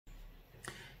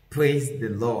Praise the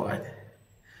Lord.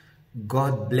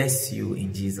 God bless you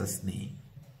in Jesus' name.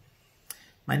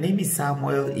 My name is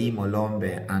Samuel E.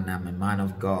 Molombe and I'm a man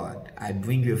of God. I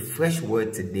bring you a fresh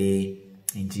word today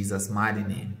in Jesus' mighty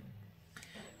name.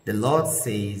 The Lord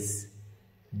says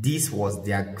this was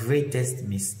their greatest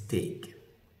mistake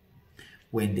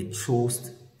when they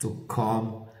chose to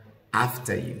come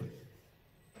after you.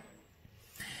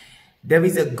 There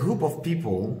is a group of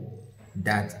people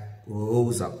that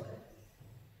rose up,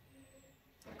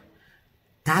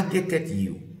 targeted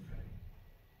you,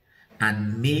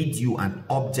 and made you an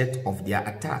object of their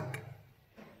attack,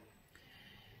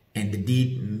 and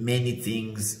did many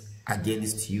things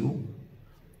against you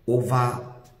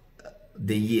over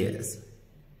the years.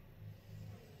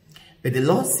 But the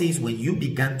Lord says when you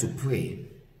began to pray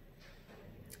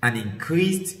and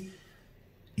increased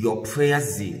your prayer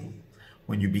zeal,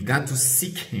 when you began to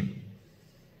seek Him,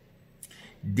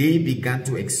 they began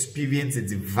to experience a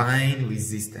divine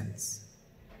resistance.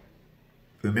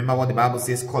 Remember what the Bible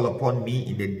says, call upon me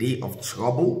in the day of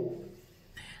trouble.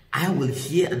 I will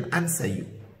hear and answer you.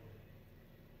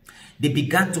 They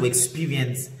began to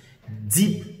experience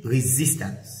deep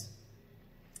resistance.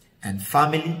 And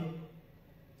family,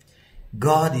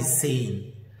 God is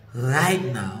saying right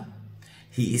now,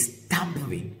 He is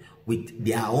tampering with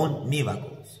their own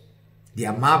miracles,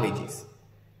 their marriages,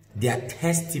 their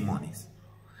testimonies.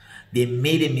 They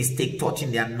made a mistake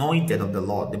touching the anointed of the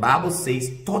Lord. The Bible says,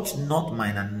 touch not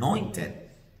mine anointed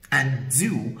and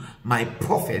do my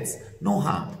prophets no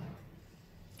harm.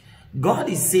 God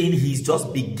is saying He's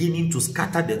just beginning to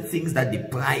scatter the things that they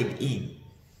pride in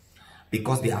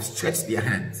because they have stretched their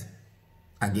hands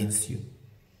against you.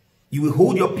 You will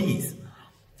hold your peace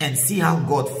and see how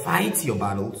God fights your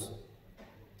battles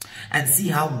and see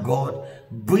how God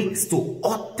brings to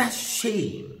utter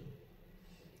shame,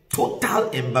 total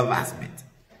embarrassment,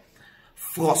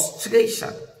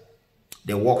 frustration,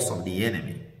 the works of the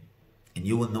enemy. And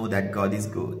you will know that God is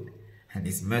good and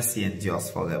His mercy endures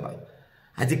forever.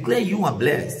 I declare you are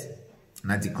blessed.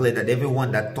 And I declare that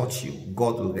everyone that touch you,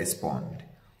 God will respond.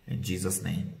 In Jesus'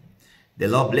 name. The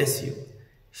Lord bless you.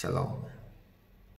 Shalom.